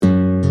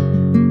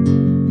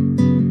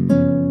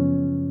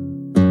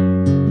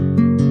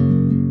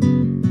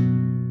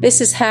This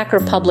is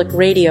Hacker Public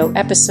Radio,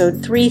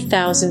 episode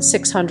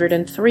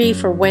 3603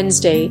 for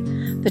Wednesday,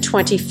 the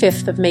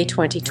 25th of May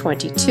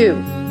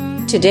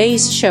 2022.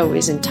 Today's show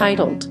is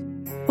entitled,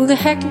 Who the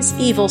Heck is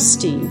Evil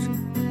Steve?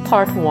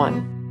 Part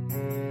 1.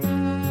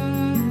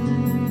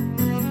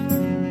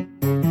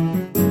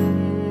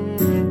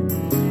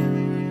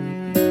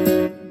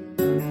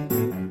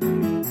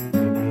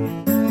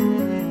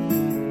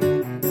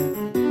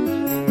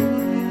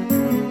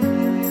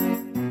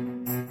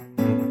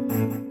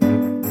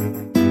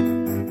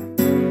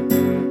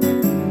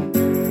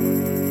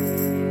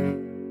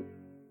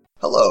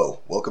 Hello,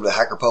 welcome to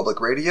Hacker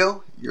Public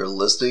Radio. You're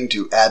listening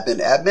to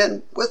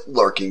Admin with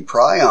Lurking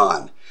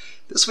Prion.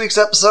 This week's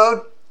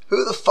episode,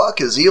 Who the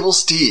Fuck is Evil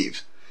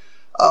Steve?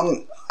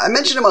 I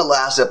mentioned in my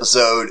last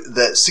episode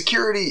that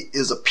security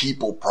is a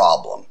people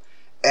problem.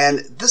 And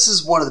this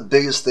is one of the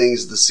biggest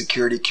things the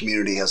security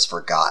community has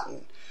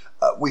forgotten.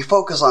 We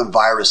focus on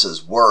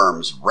viruses,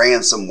 worms,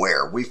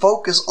 ransomware. We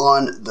focus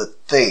on the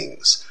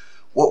things.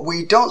 What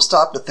we don't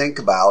stop to think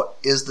about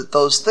is that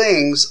those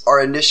things are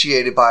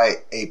initiated by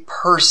a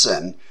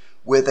person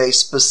with a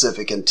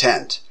specific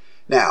intent.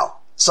 Now,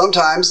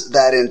 sometimes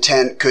that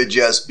intent could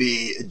just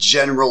be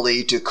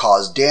generally to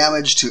cause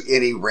damage to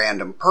any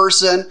random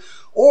person,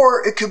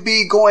 or it could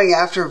be going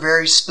after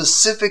very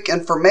specific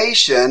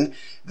information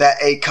that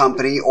a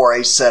company or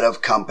a set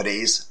of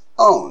companies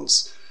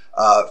owns.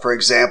 For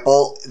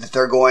example, if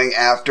they're going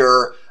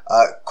after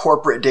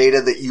corporate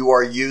data that you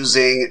are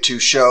using to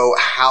show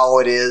how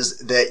it is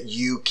that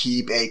you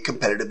keep a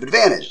competitive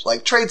advantage,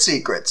 like trade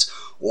secrets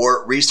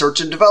or research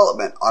and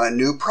development on a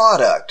new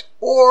product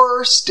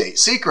or state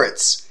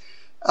secrets.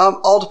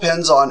 All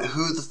depends on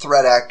who the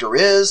threat actor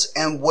is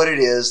and what it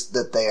is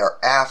that they are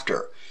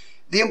after.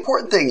 The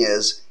important thing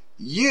is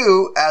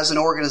you as an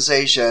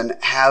organization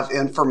have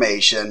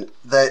information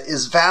that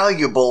is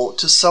valuable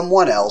to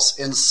someone else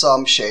in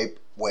some shape,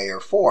 way,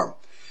 or form.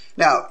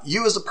 Now,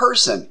 you as a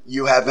person,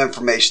 you have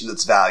information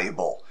that's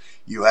valuable.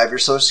 You have your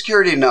social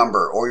security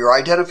number or your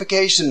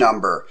identification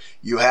number.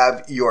 You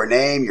have your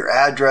name, your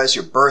address,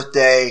 your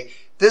birthday.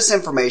 This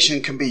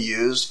information can be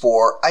used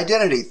for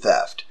identity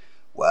theft.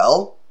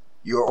 Well,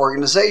 your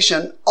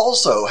organization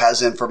also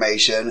has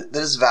information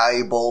that is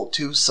valuable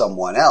to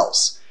someone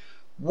else.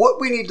 What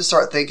we need to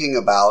start thinking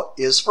about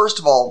is, first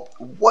of all,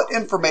 what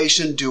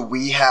information do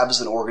we have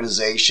as an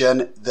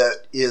organization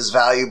that is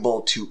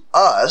valuable to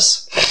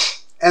us?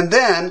 And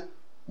then,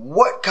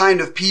 what kind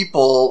of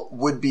people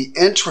would be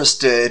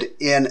interested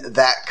in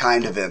that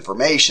kind of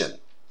information?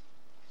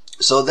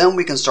 So then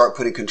we can start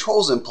putting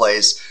controls in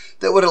place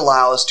that would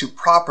allow us to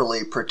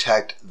properly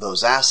protect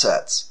those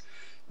assets.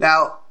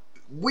 Now,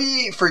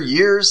 we for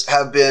years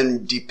have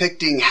been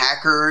depicting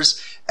hackers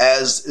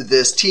as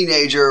this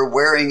teenager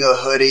wearing a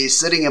hoodie,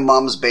 sitting in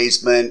mom's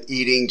basement,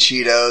 eating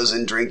Cheetos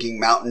and drinking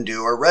Mountain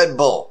Dew or Red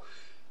Bull.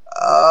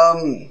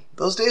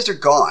 Those days are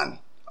gone.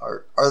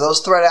 Are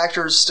those threat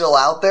actors still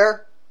out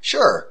there?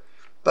 Sure,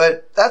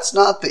 but that's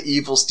not the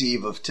evil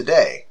Steve of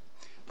today.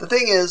 The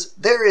thing is,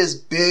 there is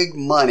big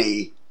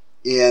money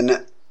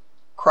in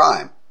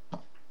crime.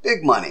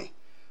 Big money.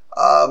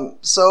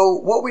 So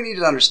what we need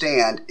to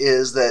understand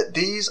is that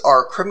these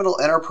are criminal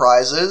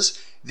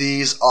enterprises.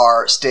 These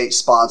are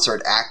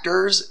state-sponsored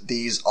actors.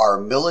 These are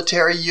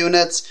military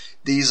units.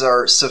 These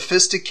are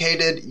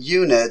sophisticated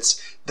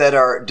units that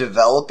are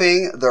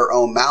developing their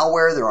own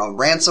malware, their own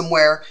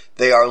ransomware.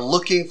 They are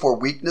looking for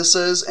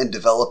weaknesses and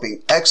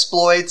developing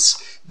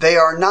exploits. They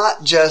are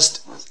not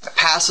just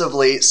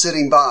passively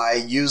sitting by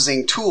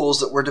using tools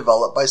that were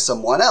developed by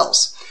someone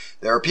else.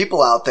 There are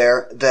people out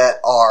there that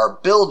are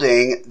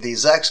building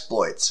these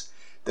exploits.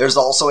 There's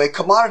also a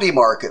commodity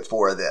market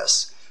for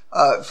this.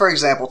 For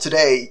example,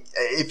 today,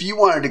 if you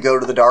wanted to go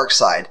to the dark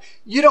side,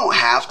 you don't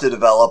have to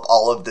develop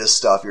all of this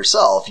stuff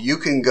yourself. You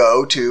can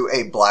go to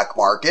a black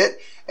market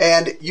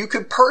and you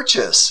could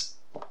purchase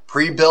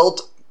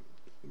pre-built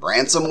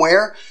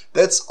ransomware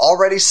that's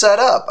already set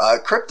up.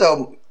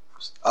 Crypto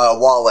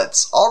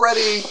wallets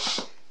already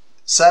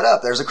set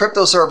up. There's a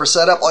crypto server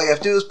set up. All you have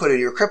to do is put in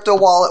your crypto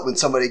wallet. When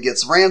somebody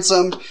gets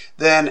ransomed,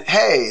 then,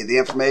 hey, the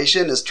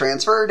information is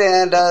transferred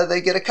and they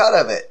get a cut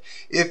of it.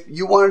 If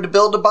you wanted to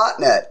build a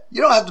botnet,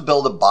 you don't have to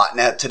build a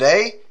botnet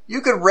today.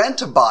 You could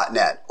rent a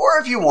botnet. Or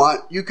if you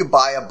want, you could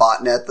buy a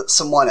botnet that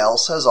someone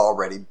else has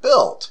already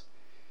built.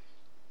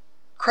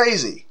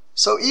 Crazy.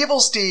 So Evil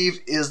Steve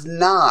is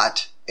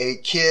not a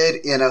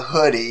kid in a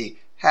hoodie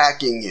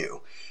hacking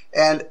you.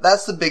 And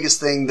that's the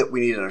biggest thing that we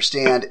need to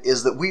understand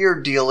is that we are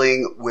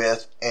dealing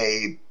with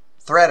a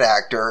threat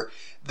actor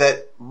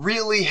that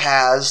really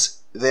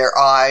has their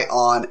eye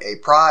on a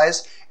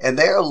prize and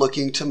they are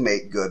looking to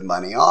make good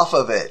money off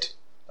of it.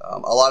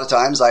 A lot of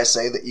times I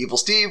say that Evil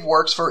Steve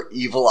works for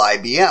evil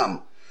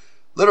IBM.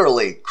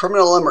 Literally,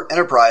 criminal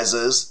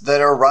enterprises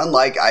that are run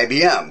like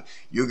IBM.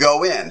 You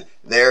go in,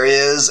 there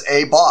is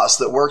a boss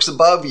that works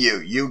above you.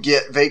 You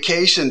get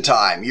vacation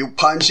time. You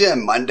punch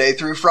in Monday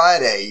through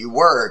Friday. You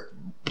work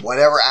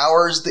whatever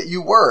hours that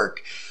you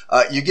work.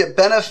 You get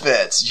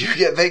benefits. You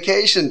get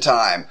vacation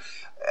time.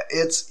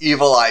 It's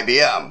evil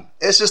IBM.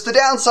 It's just the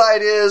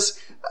downside is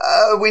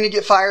When you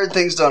get fired,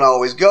 things don't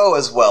always go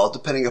as well,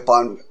 depending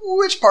upon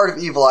which part of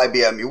evil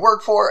IBM you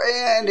work for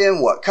and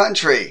in what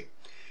country.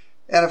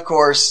 And of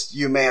course,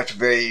 you may have to be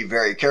very,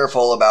 very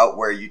careful about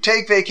where you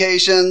take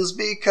vacations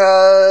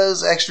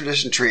because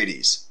extradition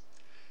treaties.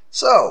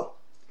 So,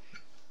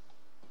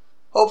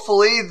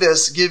 hopefully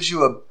this gives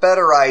you a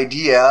better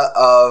idea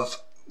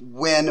of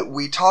when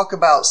we talk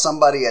about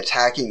somebody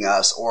attacking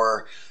us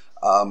or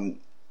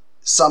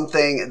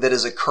something that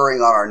is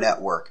occurring on our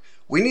network.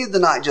 We need to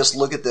not just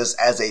look at this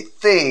as a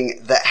thing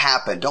that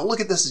happened. Don't look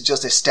at this as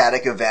just a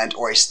static event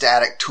or a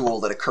static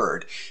tool that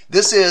occurred.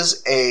 This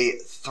is a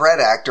threat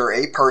actor,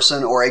 a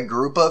person or a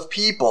group of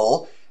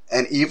people,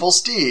 an evil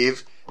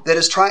Steve, that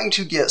is trying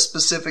to get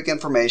specific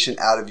information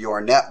out of your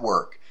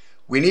network.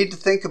 We need to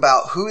think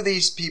about who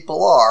these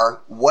people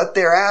are, what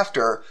they're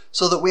after,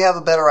 so that we have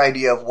a better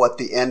idea of what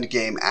the end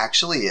game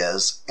actually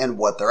is and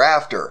what they're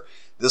after.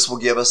 This will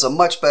give us a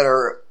much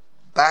better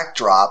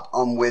backdrop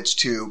on which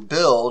to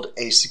build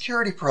a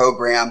security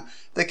program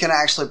that can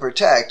actually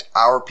protect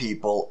our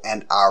people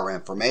and our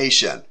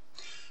information.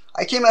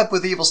 I came up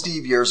with Evil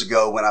Steve years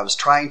ago when I was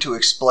trying to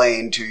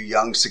explain to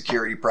young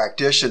security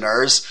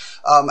practitioners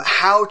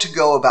how to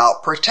go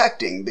about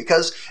protecting,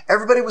 because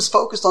everybody was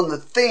focused on the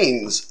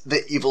things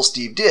that Evil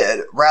Steve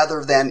did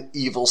rather than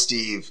Evil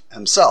Steve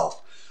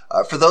himself.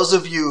 For those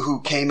of you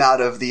who came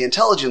out of the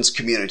intelligence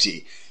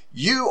community,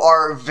 you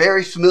are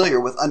very familiar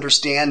with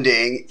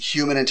understanding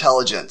human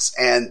intelligence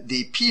and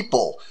the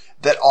people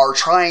that are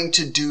trying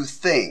to do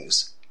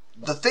things.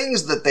 The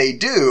things that they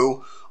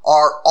do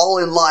are all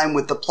in line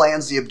with the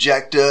plans, the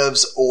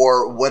objectives,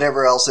 or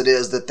whatever else it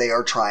is that they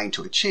are trying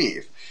to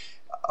achieve.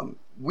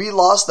 We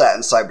lost that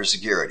in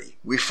cybersecurity.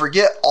 We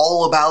forget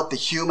all about the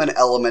human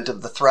element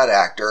of the threat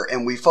actor,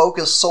 and we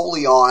focus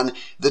solely on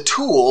the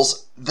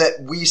tools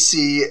that we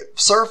see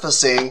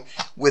surfacing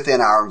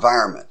within our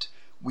environment.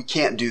 We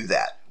can't do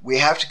that. We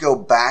have to go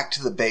back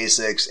to the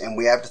basics, and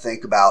we have to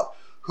think about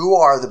who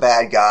are the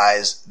bad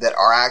guys that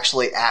are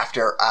actually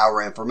after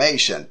our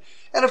information.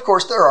 And of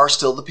course, there are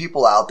still the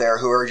people out there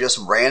who are just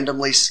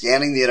randomly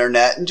scanning the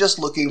internet and just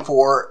looking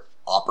for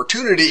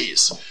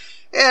opportunities.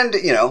 And,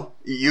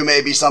 you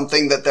may be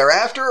something that they're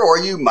after, or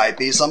you might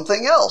be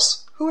something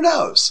else. Who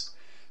knows?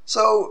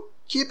 So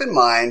keep in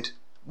mind,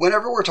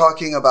 whenever we're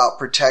talking about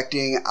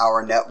protecting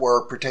our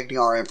network, protecting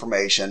our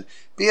information,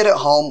 be it at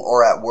home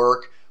or at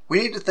work, we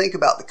need to think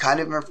about the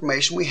kind of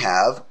information we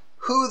have,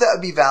 who that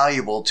would be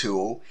valuable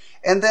to,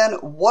 and then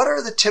what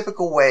are the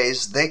typical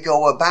ways they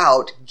go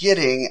about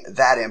getting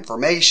that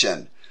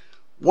information.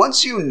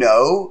 Once you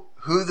know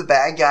who the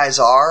bad guys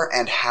are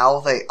and how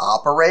they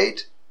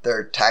operate,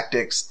 their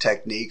tactics,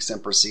 techniques,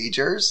 and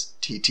procedures,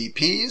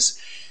 TTPs,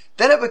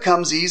 then it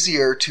becomes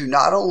easier to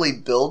not only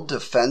build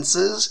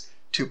defenses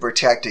to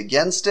protect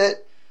against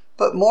it,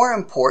 but more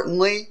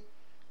importantly,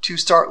 to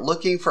start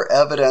looking for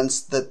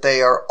evidence that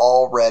they are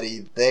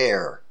already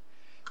there.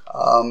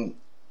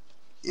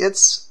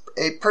 It's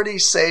a pretty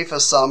safe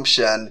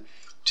assumption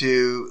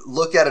to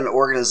look at an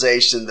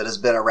organization that has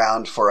been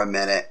around for a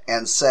minute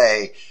and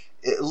say,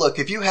 look,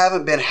 if you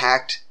haven't been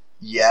hacked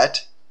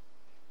yet,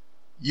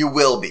 you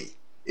will be.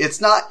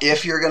 It's not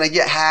if you're going to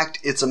get hacked,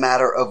 it's a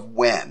matter of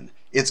when.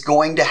 It's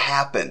going to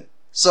happen.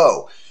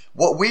 So,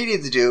 what we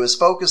need to do is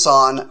focus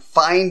on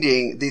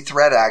finding the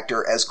threat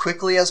actor as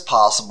quickly as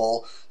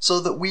possible so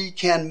that we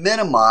can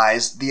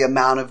minimize the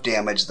amount of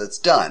damage that's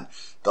done.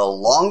 The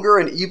longer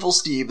an evil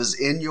Steve is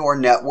in your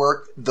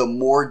network, the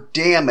more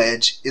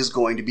damage is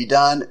going to be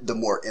done, the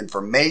more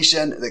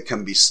information that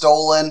can be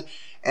stolen,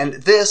 and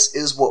this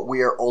is what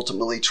we are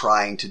ultimately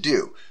trying to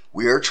do.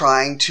 We are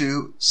trying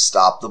to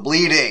stop the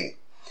bleeding.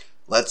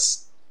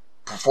 Let's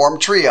perform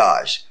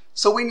triage.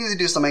 So we need to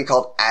do something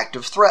called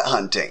active threat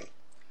hunting.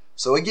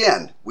 So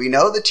again, we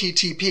know the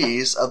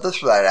TTPs of the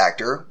threat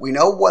actor, we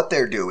know what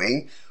they're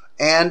doing,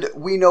 and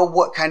we know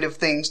what kind of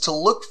things to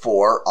look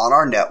for on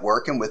our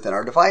network and within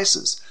our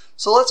devices.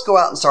 So let's go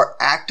out and start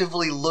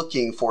actively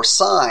looking for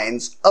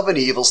signs of an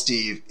evil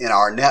Steve in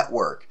our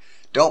network.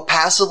 Don't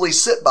passively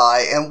sit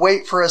by and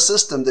wait for a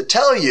system to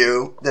tell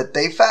you that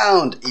they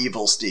found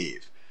evil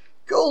Steve.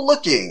 Go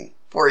looking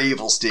for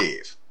evil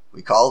Steve.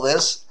 We call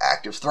this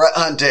active threat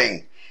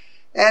hunting.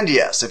 And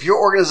yes, if your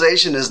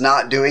organization is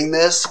not doing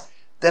this,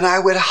 then I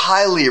would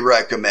highly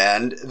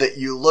recommend that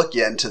you look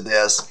into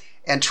this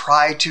and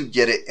try to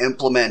get it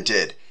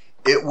implemented.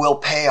 It will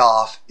pay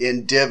off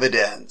in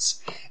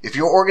dividends. If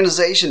your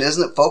organization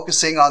isn't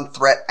focusing on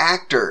threat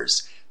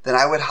actors, then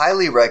I would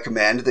highly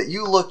recommend that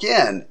you look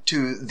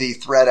into the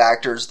threat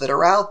actors that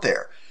are out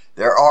there.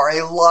 There are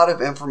a lot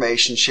of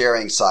information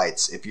sharing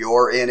sites. If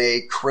you're in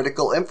a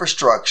critical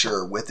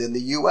infrastructure within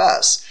the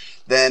U.S.,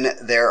 then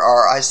there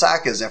are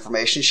ISACA's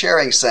information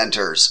sharing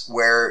centers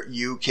where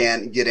you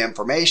can get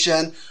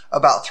information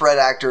about threat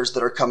actors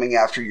that are coming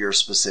after your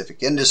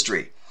specific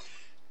industry.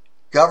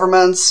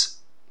 Governments,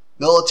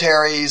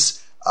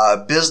 militaries,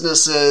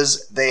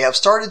 businesses, they have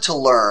started to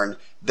learn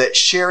that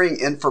sharing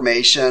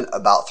information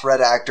about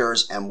threat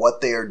actors and what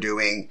they are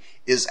doing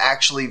is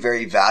actually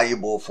very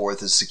valuable for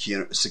the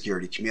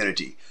security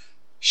community.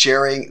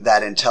 sharing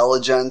that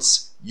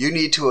intelligence, you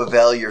need to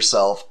avail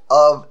yourself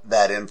of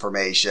that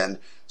information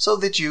so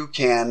that you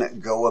can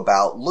go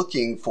about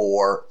looking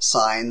for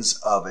signs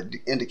of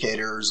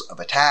indicators of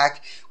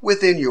attack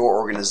within your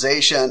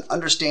organization,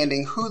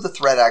 understanding who the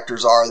threat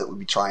actors are that would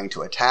be trying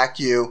to attack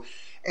you,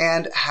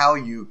 and how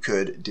you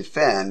could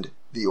defend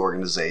the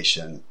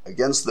organization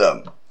against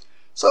them.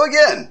 So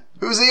again,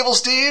 who's Evil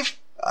Steve?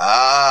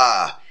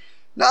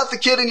 Not the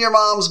kid in your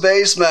mom's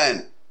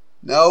basement.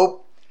 Nope.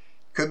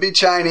 Could be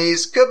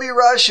Chinese, could be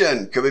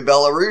Russian, could be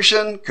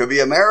Belarusian, could be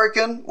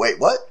American. Wait,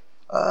 what?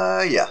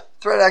 Yeah.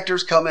 Threat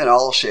actors come in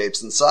all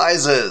shapes and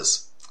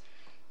sizes.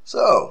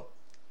 So,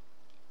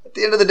 at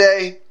the end of the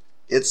day,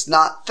 it's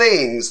not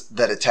things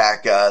that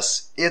attack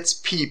us, it's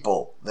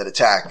people that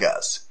attack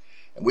us.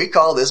 And we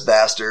call this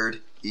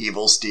bastard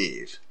Evil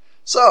Steve.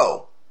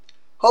 So,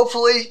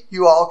 hopefully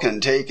you all can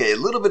take a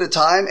little bit of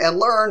time and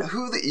learn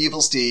who the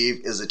Evil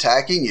Steve is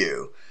attacking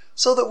you,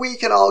 so that we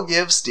can all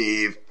give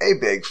Steve a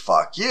big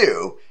fuck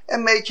you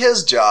and make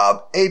his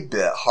job a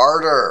bit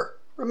harder.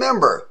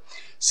 Remember,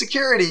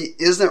 security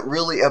isn't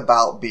really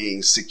about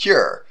being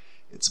secure.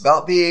 It's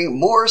about being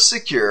more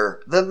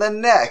secure than the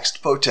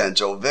next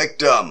potential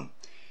victim.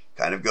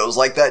 Kind of goes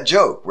like that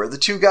joke where the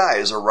two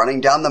guys are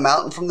running down the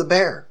mountain from the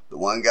bear. The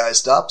one guy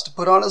stops to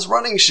put on his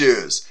running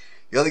shoes.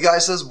 The other guy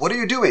says, "What are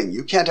you doing?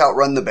 You can't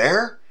outrun the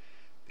bear."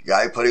 The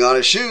guy putting on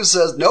his shoes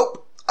says,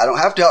 "Nope, I don't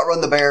have to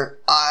outrun the bear.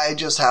 I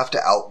just have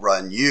to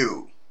outrun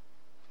you."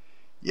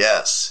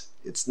 Yes,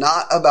 it's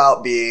not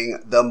about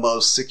being the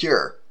most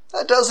secure.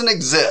 That doesn't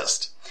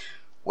exist.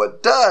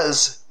 What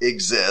does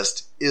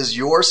exist is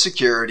your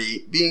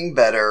security being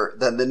better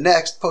than the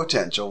next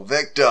potential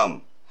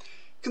victim.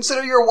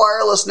 Consider your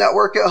wireless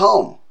network at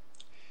home.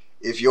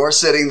 If you're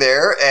sitting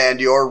there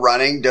and you're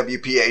running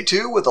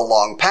WPA2 with a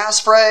long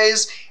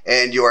passphrase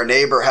and your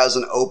neighbor has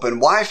an open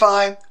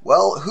Wi-Fi,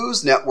 well,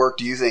 whose network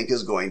do you think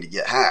is going to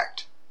get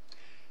hacked?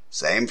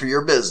 Same for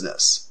your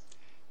business.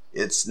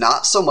 It's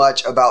not so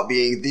much about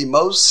being the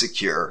most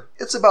secure,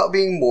 it's about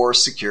being more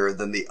secure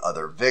than the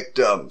other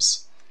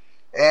victims.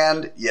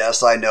 And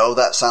yes, I know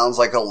that sounds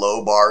like a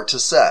low bar to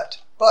set,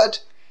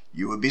 but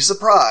you would be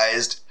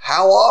surprised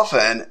how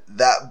often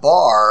that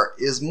bar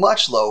is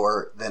much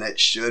lower than it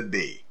should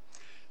be.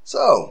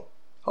 So,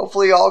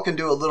 hopefully you all can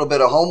do a little bit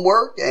of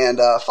homework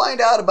and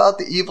find out about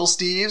the Evil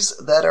Steves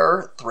that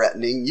are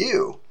threatening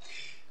you.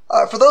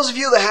 For those of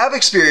you that have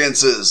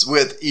experiences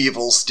with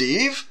Evil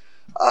Steve,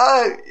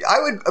 I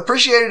would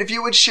appreciate it if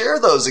you would share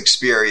those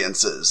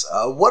experiences.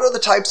 What are the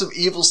types of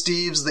Evil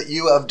Steves that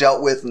you have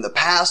dealt with in the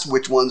past?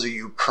 Which ones are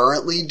you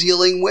currently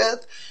dealing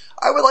with?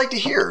 I would like to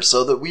hear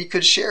so that we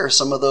could share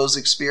some of those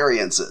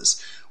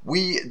experiences.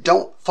 We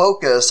don't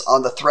focus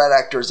on the threat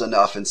actors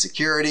enough in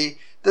security.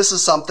 This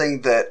is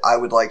something that I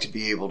would like to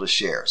be able to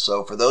share.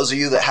 So for those of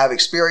you that have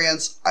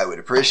experience, I would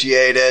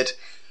appreciate it.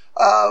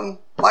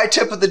 My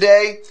tip of the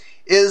day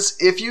is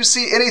if you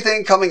see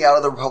anything coming out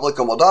of the Republic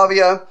of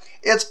Moldavia,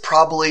 it's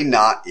probably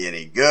not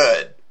any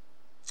good.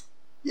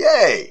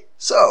 Yay!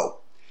 So,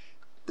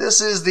 this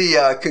is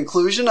the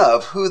conclusion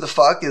of Who the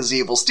Fuck is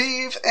Evil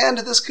Steve, and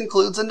this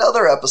concludes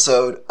another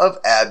episode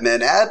of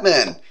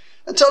Admin.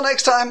 Until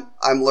next time,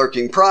 I'm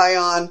Lurking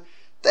Prion.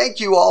 Thank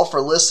you all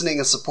for listening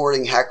and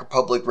supporting Hacker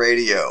Public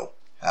Radio.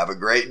 Have a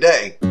great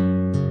day.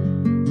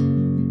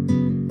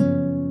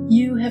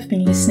 You have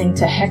been listening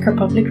to Hacker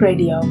Public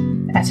Radio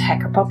at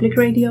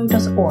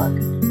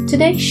hackerpublicradio.org.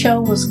 Today's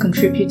show was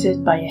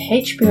contributed by a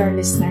HPR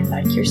listener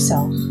like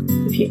yourself.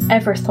 If you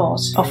ever thought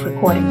of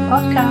recording a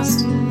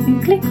podcast,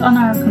 then click on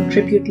our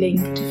contribute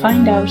link to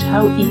find out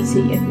how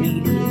easy it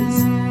really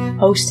is.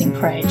 Hosting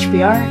for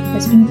HPR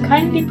has been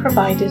kindly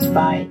provided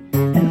by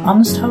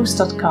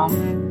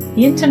anhonesthost.com,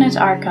 the Internet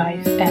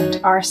Archive,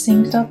 and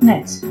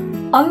rsync.net.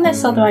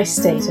 Unless otherwise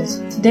stated,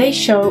 today's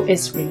show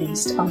is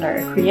released under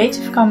a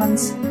Creative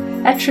Commons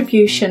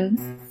Attribution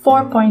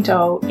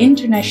 4.0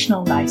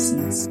 International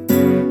License.